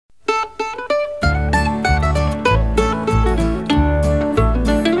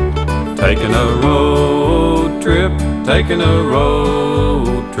Taking a road trip, taking a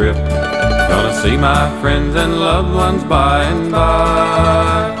road trip. Gonna see my friends and loved ones by and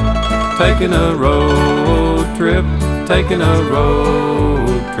by. Taking a road trip, taking a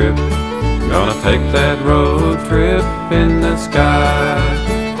road trip. Gonna take that road trip in the sky.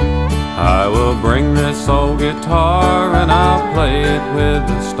 I will bring this old guitar and I'll play it with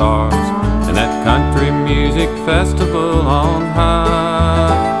the stars in that country music festival on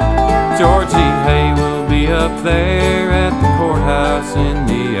high. Georgie Hay will be up there at the courthouse in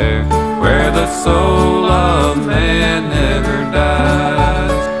the air, where the soul of man never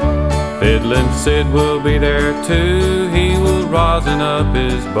dies. Fiddlin' Sid will be there too. He will rosin up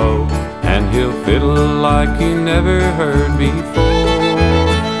his bow, and he'll fiddle like you never heard before.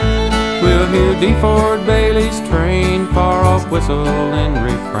 We'll hear DeFord Bailey's train, far off whistle and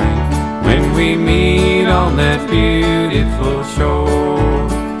refrain, when we meet on that beautiful shore.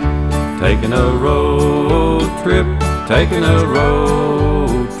 Taking a road trip, taking a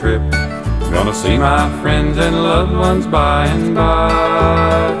road trip. Gonna see my friends and loved ones by and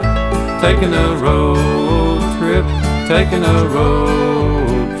by. Taking a road trip, taking a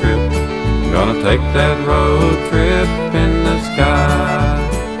road trip. Gonna take that road trip in the sky.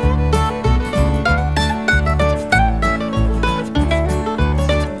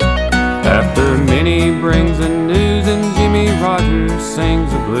 After Minnie brings the news and Jimmy Rogers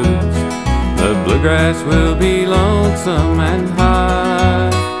sings the blues, the bluegrass will be lonesome and high.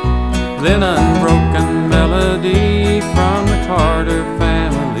 Then unbroken melody from the Carter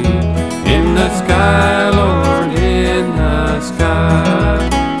family, in the sky, Lord, in the sky.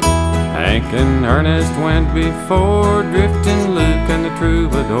 Hank and Ernest went before, drifting Luke and the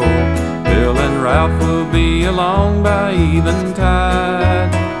troubadour. Bill and Ralph will be along by eventide.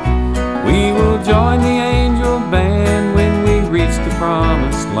 We will join the angel band when we reach the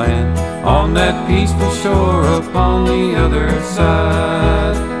promised land, on that peaceful shore upon the other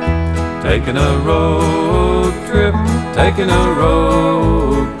side. Taking a road trip, taking a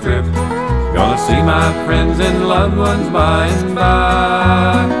road trip. Gonna see my friends and loved ones by and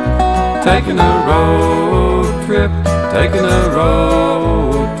by. Taking a road trip, taking a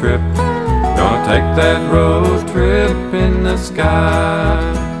road trip. Gonna take that road trip in the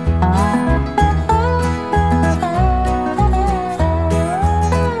sky.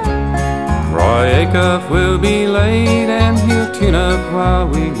 Roy Acuff will be late and he'll tune up while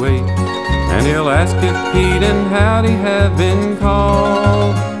we wait, and he'll ask if Pete and Howdy have been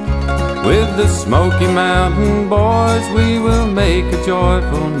called. With the Smoky Mountain boys we will make a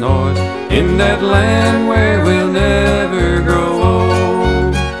joyful noise, in that land where we'll never grow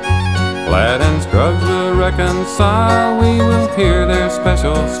old. Platt and Scruggs will reconcile, we will hear their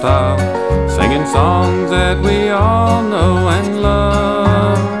special style, singing songs that we all know and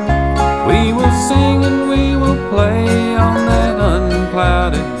love. We will sing and we will play on that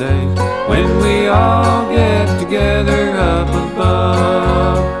unclouded day, when we all get together up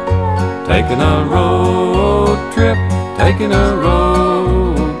above. Taking a road trip, taking a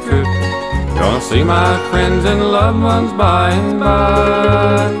road trip. Gonna see my friends and loved ones by and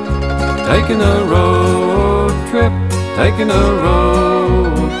by. Taking a road trip, taking a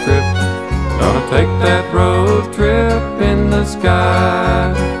road trip. Gonna take that road trip in the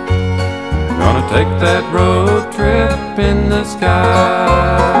sky. Gonna take that road trip in the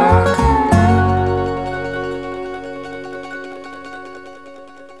sky.